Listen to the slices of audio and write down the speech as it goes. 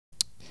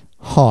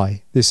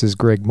Hi, this is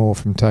Greg Moore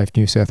from TAFE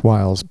New South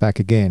Wales, back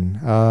again.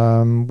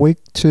 Week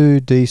 2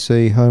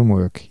 DC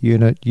homework,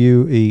 Unit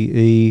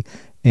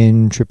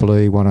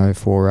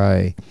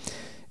UEENEEE104A.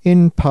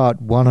 In part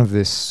 1 of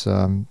this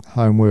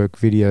homework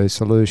video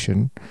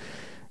solution,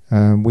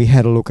 we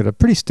had a look at a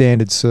pretty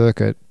standard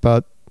circuit,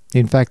 but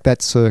in fact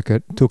that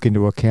circuit took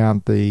into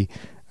account the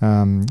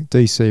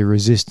DC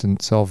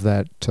resistance of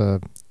that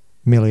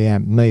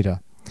milliamp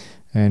meter.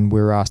 And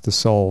we're asked to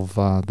solve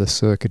the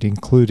circuit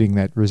including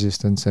that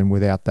resistance and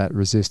without that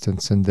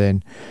resistance, and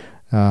then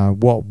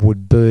what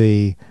would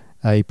be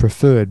a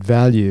preferred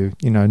value,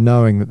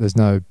 knowing that there's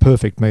no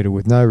perfect meter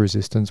with no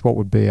resistance, what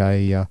would be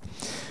a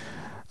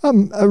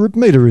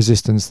meter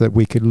resistance that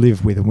we could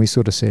live with, and we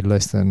sort of said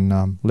less than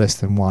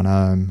 1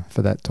 ohm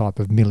for that type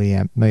of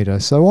milliamp meter.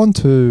 So on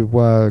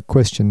to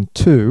question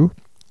 2.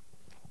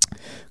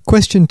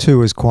 Question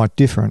 2 is quite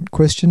different.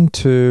 Question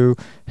 2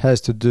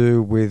 has to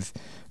do with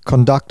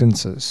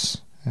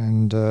conductances,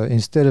 and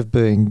instead of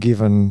being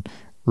given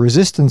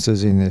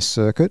resistances in this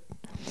circuit,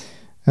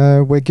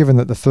 we're given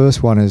that the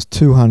first one is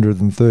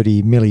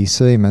 230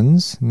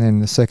 millisiemens, and then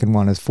the second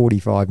one is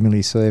 45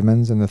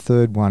 millisiemens, and the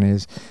third one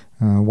is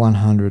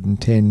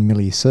 110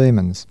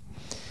 millisiemens.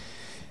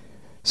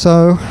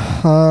 So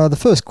the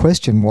first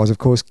question was, of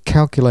course,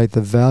 calculate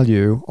the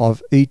value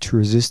of each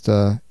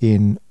resistor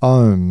in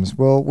ohms.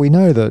 Well, we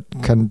know that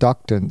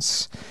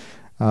conductance,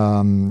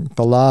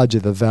 the larger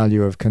the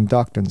value of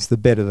conductance, the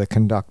better the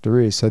conductor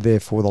is, so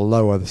therefore the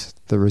lower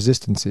the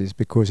resistance is,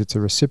 because it's a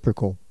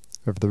reciprocal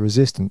of the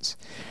resistance.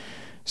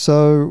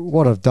 So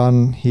what I've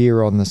done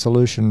here on the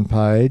solution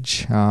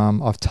page,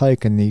 I've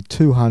taken the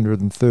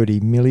 230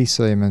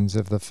 millisiemens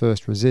of the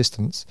first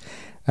resistance,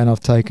 and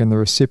I've taken the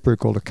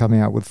reciprocal to come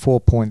out with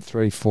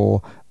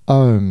 4.34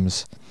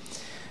 ohms.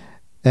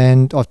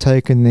 And I've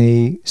taken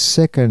the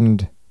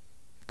second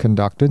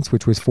conductance,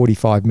 which was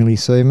 45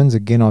 millisiemens.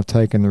 Again, I've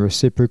taken the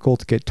reciprocal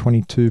to get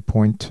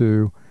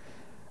 22.2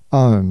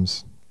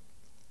 ohms.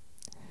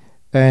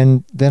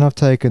 And then I've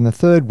taken the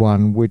third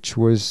one, which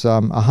was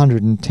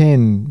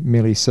 110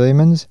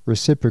 millisiemens,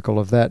 reciprocal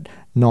of that,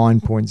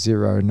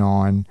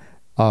 9.09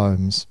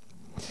 ohms.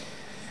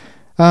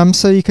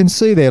 So you can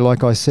see there,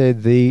 like I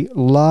said, the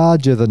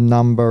larger the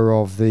number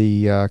of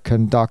the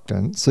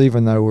conductance,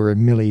 even though we're in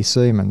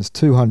millisiemens,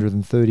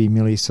 230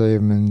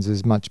 millisiemens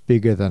is much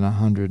bigger than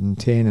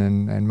 110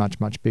 and much,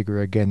 much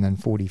bigger again than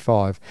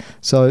 45.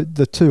 So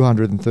the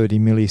 230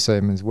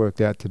 millisiemens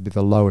worked out to be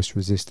the lowest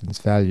resistance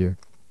value.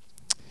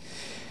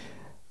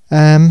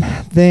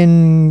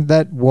 Then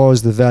that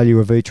was the value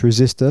of each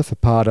resistor for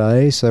part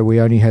A, so we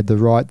only had to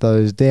write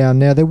those down.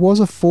 Now there was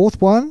a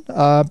fourth one,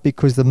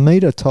 because the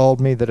meter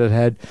told me that it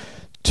had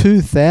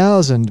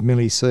 2000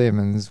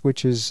 millisiemens,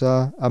 which is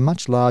a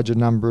much larger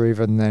number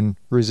even than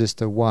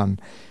resistor 1.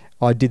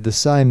 I did the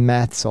same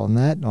maths on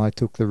that, and I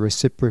took the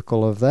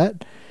reciprocal of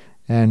that,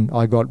 and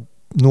I got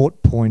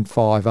 0.5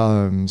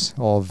 ohms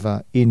of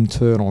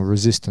internal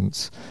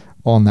resistance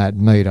on that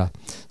meter.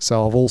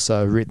 So I've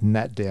also written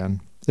that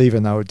down.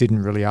 Even though it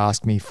didn't really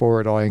ask me for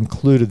it, I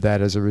included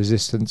that as a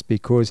resistance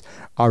because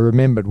I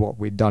remembered what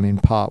we'd done in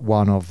part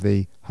 1 of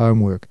the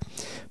homework.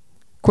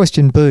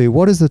 Question B,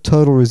 what is the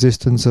total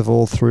resistance of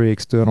all 3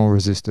 external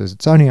resistors?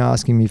 It's only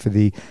asking me for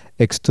the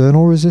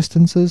external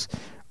resistances.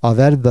 I've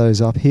added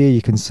those up here.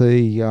 You can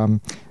see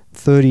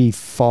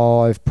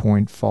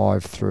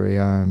 35.53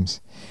 ohms.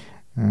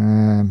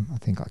 I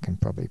think I can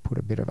probably put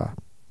a bit of a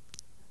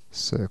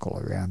circle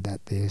around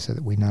that there so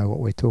that we know what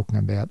we're talking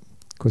about,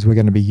 because we're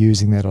going to be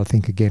using that, I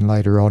think, again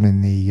later on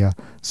in the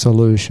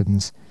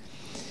solutions.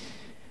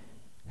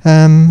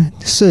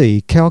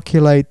 C,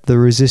 calculate the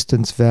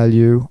resistance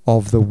value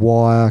of the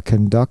wire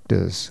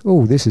conductors.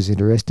 Oh, this is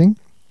interesting.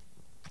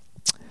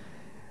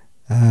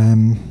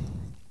 Oh,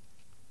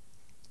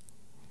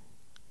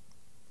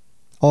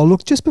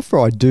 look, just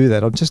before I do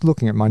that, I'm just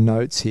looking at my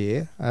notes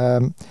here.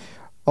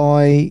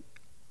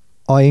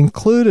 I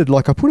included,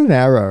 I put an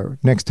arrow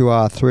next to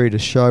R3 to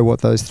show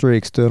what those 3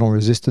 external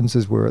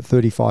resistances were at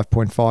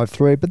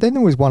 35.53, but then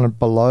there was one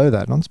below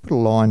that, and I'll just put a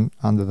line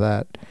under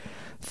that,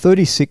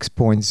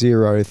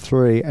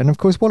 36.03, and of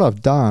course what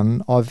I've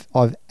done, I've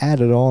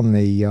added on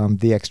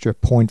the extra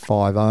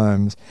 0.5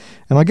 ohms,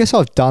 and I guess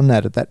I've done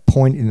that at that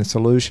point in the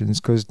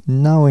solutions, because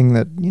knowing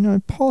that,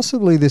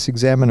 possibly this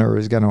examiner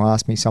is going to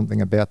ask me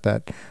something about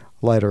that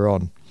later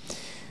on.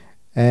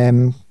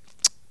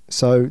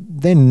 So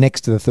then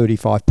next to the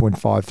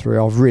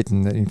 35.53, I've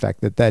written that, in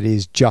fact, that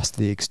is just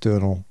the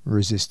external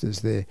resistors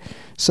there.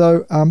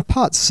 So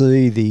part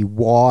C, the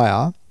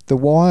wire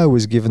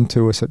was given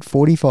to us at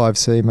 45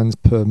 Siemens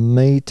per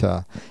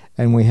meter,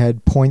 and we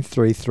had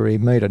 0.33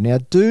 meter. Now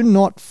do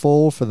not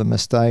fall for the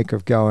mistake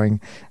of going,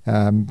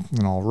 and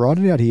I'll write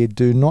it out here,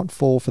 do not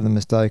fall for the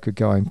mistake of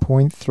going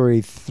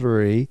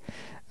 0.33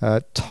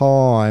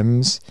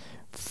 times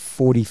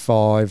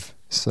 45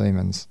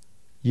 Siemens.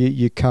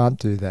 You can't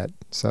do that.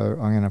 So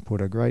I'm going to put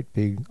a great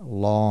big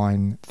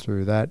line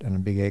through that and a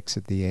big X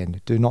at the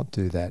end. Do not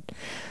do that.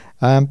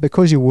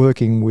 Because you're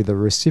working with a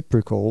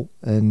reciprocal,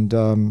 and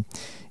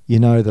you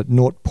know that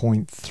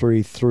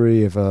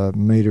 0.33 of a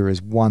metre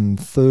is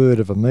 1/3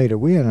 of a metre.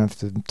 We don't have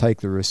to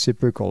take the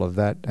reciprocal of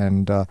that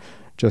and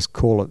just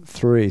call it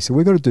 3. So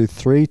we've got to do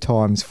 3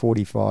 times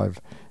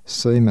 45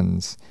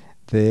 Siemens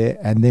there,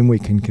 and then we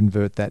can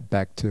convert that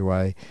back to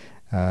a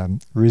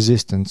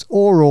resistance.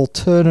 Or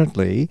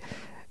alternately,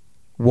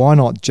 why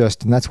not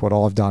just, and that's what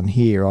I've done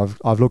here,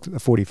 I've looked at the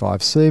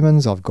 45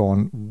 Siemens, I've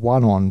gone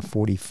 1 on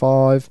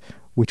 45,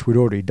 which we'd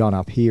already done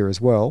up here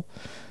as well,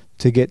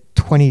 to get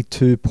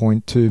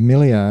 22.2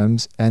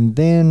 milliohms, and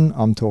then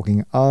I'm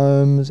talking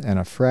ohms and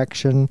a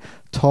fraction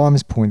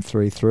times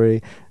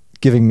 0.33,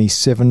 giving me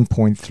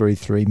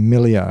 7.33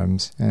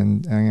 milliohms,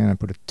 and I'm going to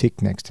put a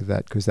tick next to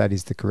that because that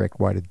is the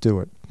correct way to do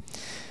it.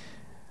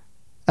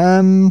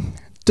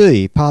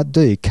 Part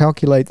D,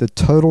 calculate the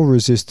total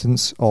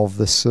resistance of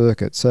the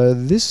circuit. So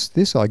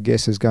this I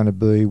guess is going to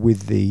be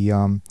with the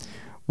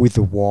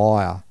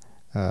wire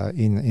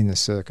in the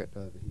circuit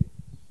over here.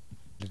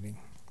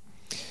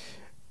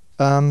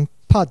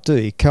 Part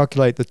D,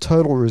 calculate the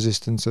total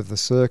resistance of the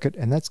circuit,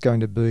 and that's going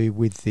to be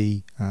with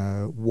the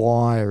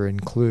wire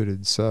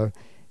included. So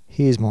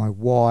here's my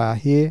wire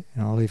here,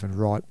 and I'll even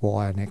write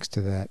wire next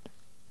to that.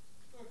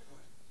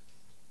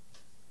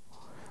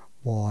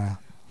 Wire.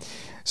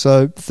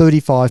 So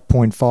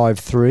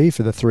 35.53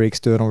 for the 3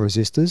 external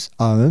resistors,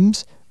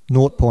 ohms,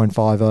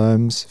 0.5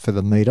 ohms for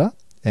the meter,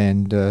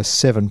 and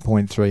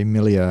 7.3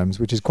 milliohms,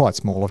 which is quite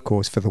small, of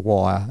course, for the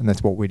wire, and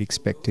that's what we'd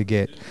expect to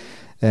get.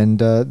 And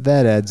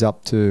that adds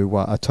up to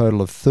a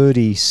total of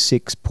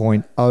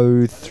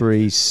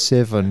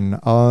 36.037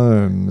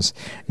 ohms.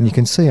 And you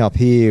can see up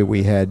here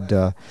we had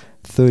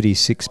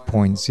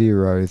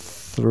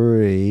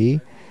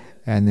 36.03,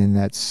 and then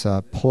that's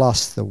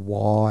plus the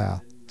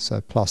wire. So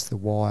plus the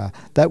wire.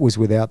 That was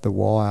without the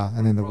wire,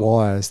 and then the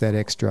wire is that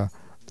extra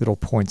little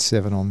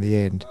 0.7 on the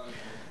end.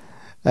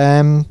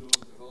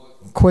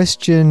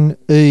 Question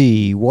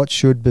E, what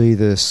should be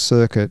the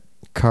circuit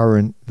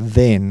current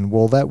then?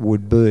 Well, that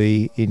would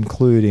be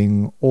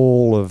including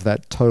all of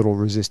that total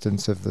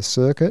resistance of the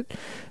circuit.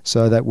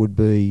 So that would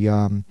be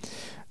I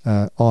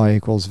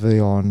equals V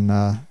on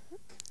R.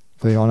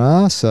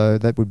 So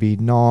that would be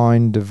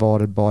 9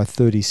 divided by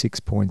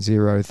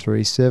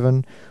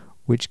 36.037,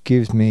 which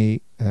gives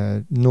me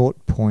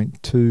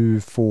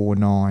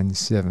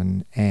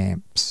 0.2497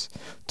 amps,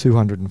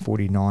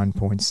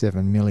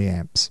 249.7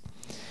 milliamps.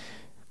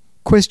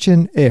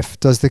 Question F,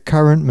 does the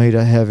current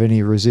meter have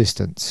any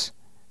resistance?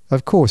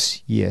 Of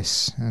course,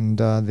 yes, and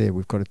there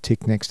we've got a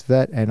tick next to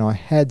that, and I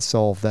had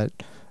solved that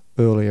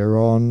earlier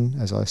on,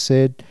 as I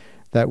said.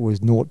 That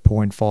was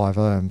 0.5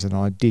 ohms, and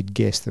I did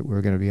guess that we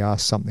were going to be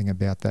asked something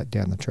about that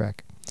down the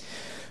track.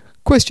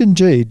 Question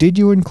G, did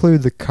you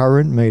include the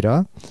current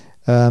meter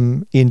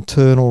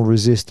internal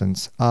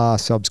resistance, R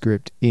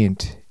subscript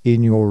int,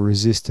 in your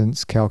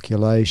resistance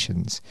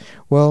calculations?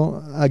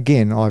 Well,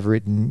 again, I've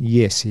written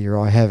yes here,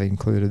 I have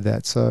included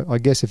that. So I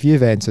guess if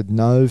you've answered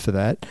no for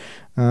that,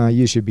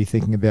 you should be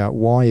thinking about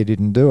why you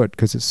didn't do it,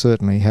 because it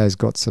certainly has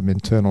got some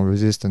internal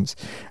resistance,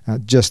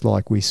 just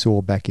like we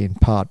saw back in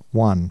part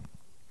 1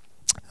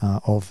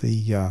 of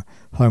the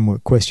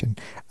homework question.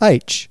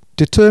 H,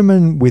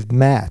 determine with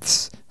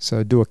maths,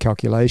 so do a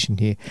calculation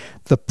here,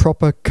 the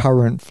proper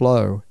current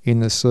flow in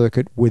the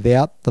circuit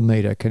without the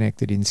meter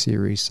connected in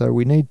series. So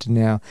we need to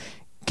now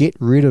get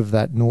rid of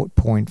that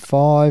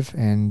 0.5,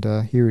 and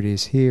here it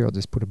is here. I'll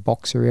just put a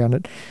box around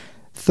it.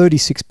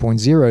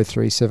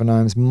 36.037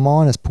 ohms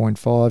minus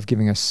 0.5,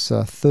 giving us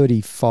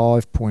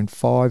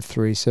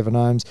 35.537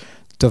 ohms.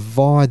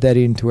 Divide that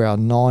into our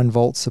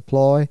 9-volt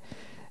supply,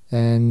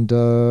 and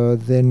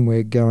then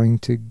we're going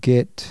to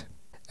get,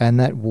 and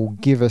that will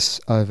give us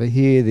over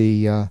here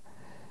the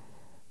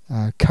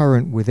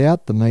current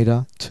without the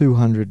meter,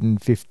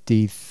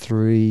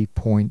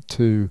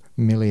 253.2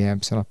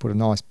 milliamps, and I put a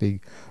nice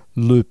big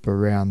loop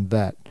around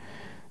that.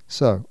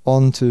 So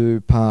on to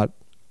part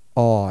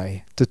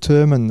I.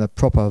 Determine the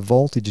proper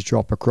voltage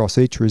drop across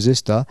each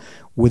resistor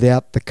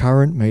without the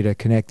current meter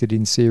connected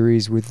in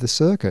series with the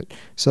circuit.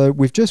 So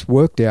we've just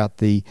worked out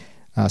the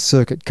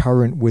circuit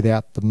current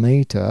without the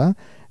meter.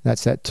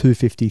 That's at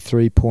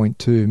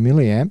 253.2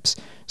 milliamps.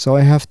 So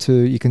I have to,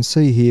 you can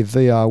see here,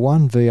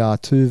 VR1,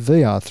 VR2,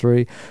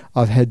 VR3.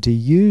 I've had to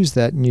use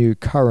that new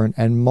current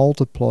and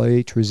multiply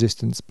each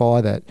resistance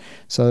by that.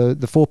 So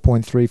the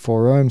 4.34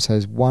 ohms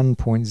has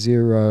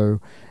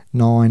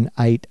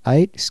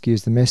 1.0988,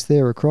 excuse the mess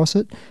there across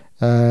it.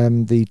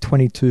 The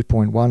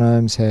 22.1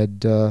 ohms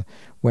had,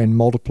 when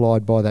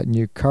multiplied by that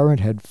new current,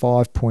 had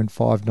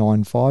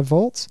 5.595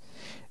 volts.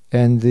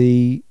 And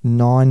the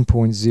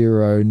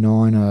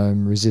 9.09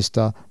 ohm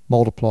resistor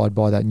multiplied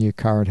by that new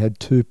current had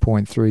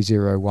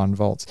 2.301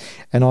 volts.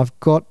 And I've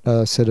got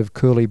a set of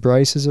curly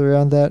braces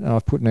around that, and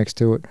I've put next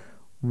to it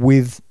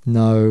with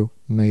no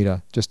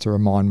meter, just to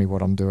remind me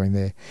what I'm doing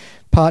there.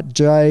 Part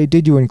J,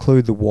 did you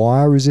include the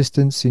wire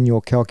resistance in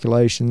your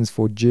calculations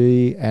for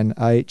G and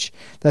H?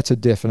 That's a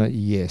definite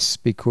yes,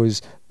 because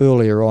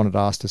earlier on it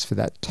asked us for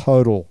that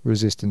total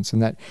resistance,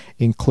 and that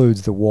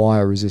includes the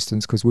wire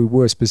resistance, because we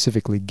were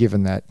specifically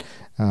given that,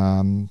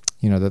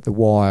 that the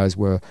wires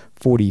were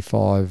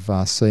 45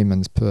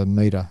 Siemens per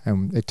metre,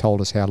 and it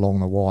told us how long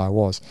the wire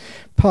was.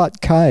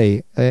 Part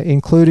K,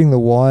 including the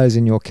wires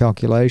in your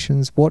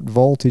calculations, what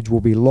voltage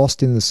will be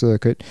lost in the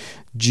circuit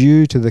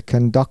due to the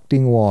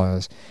conducting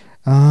wires?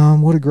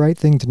 What a great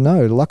thing to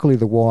know. Luckily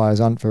the wires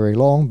aren't very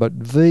long, but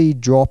V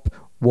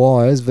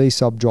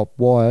sub drop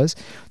wires,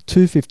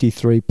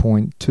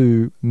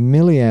 253.2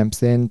 milliamps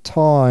then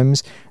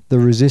times the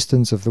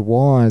resistance of the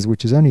wires,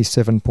 which is only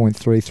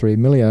 7.33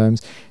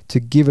 milliohms, to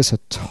give us a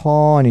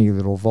tiny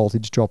little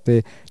voltage drop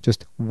there,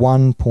 just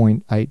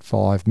 1.85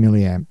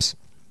 milliamps.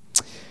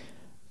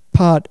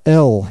 Part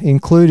L,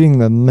 including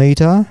the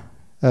meter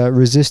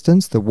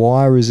resistance, the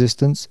wire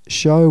resistance,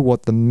 show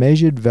what the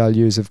measured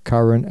values of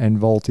current and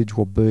voltage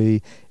will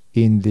be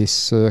in this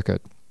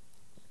circuit.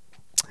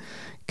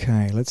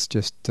 Okay, let's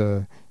just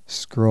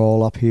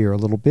scroll up here a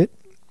little bit.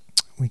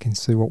 We can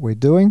see what we're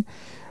doing.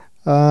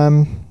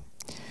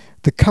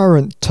 The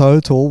current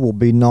total will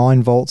be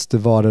 9 volts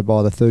divided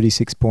by the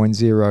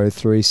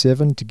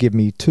 36.037 to give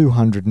me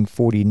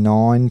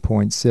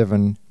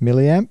 249.7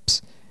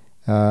 milliamps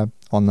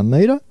on the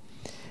meter.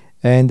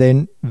 And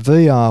then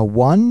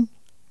VR1,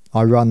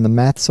 I run the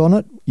maths on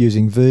it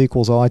using V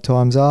equals I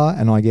times R,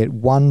 and I get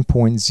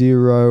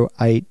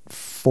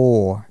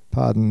 1.084.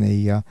 Pardon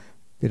the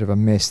bit of a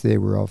mess there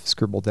where I've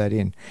scribbled that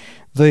in.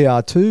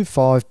 VR2,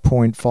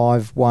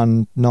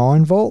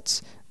 5.519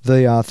 volts.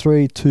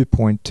 VR3,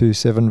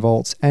 2.27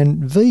 volts.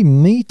 And V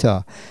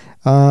meter,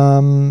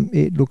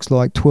 it looks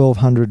like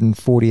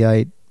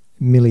 1248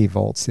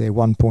 millivolts there,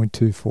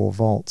 1.24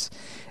 volts.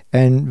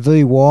 And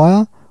V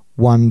wire,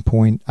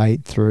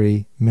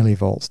 1.83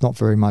 millivolts, not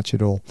very much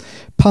at all.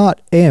 Part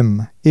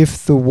M,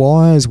 if the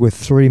wires were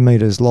 3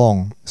 meters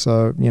long,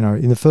 so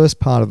in the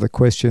first part of the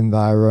question they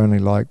were only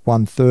like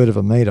 1/3 of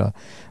a meter,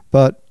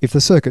 but if the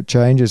circuit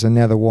changes and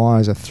now the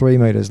wires are 3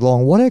 meters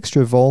long, what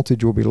extra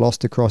voltage will be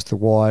lost across the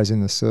wires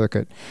in the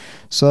circuit?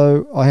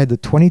 So I had the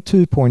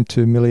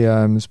 22.2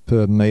 milliohms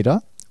per meter,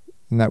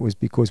 and that was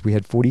because we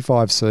had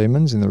 45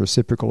 Siemens, and the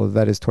reciprocal of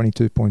that is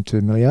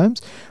 22.2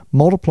 milliohms.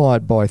 Multiply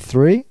it by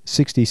 3,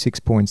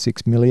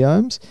 66.6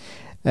 milliohms,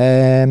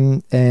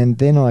 and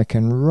then I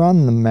can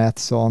run the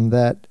maths on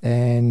that,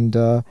 and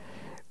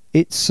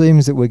it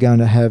seems that we're going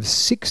to have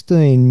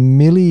 16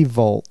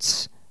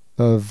 millivolts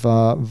of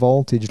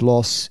voltage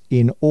loss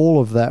in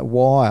all of that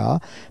wire.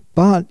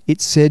 But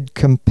it said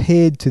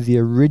compared to the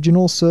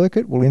original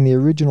circuit. Well, in the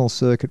original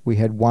circuit we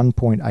had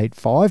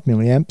 1.85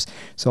 milliamps,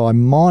 so I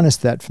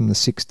minused that from the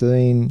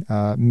 16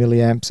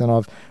 milliamps, and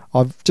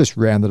I've just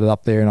rounded it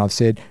up there, and I've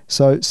said,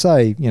 so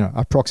say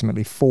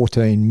approximately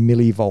 14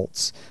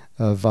 millivolts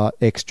of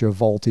extra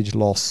voltage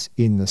loss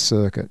in the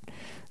circuit.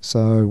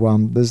 So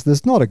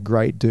there's not a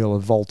great deal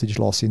of voltage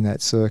loss in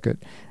that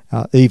circuit,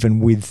 even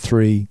with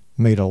 3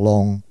 meter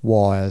long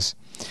wires.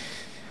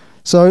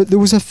 So there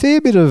was a fair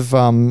bit of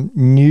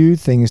new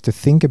things to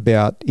think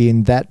about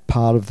in that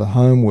part of the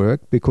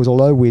homework, because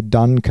although we'd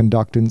done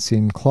conductance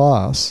in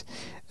class,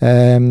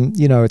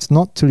 it's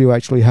not till you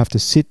actually have to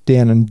sit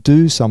down and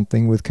do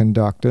something with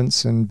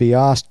conductance and be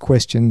asked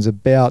questions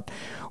about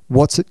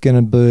what's it going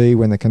to be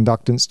when the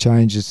conductance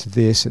changes to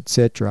this,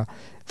 etc.,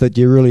 that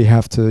you really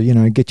have to,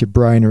 get your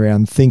brain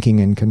around thinking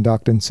in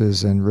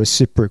conductances and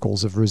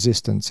reciprocals of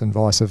resistance and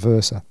vice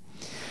versa.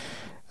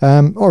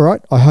 All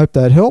right, I hope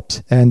that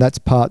helped, and that's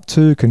part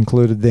 2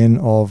 concluded then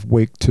of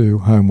week 2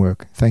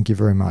 homework. Thank you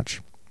very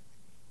much.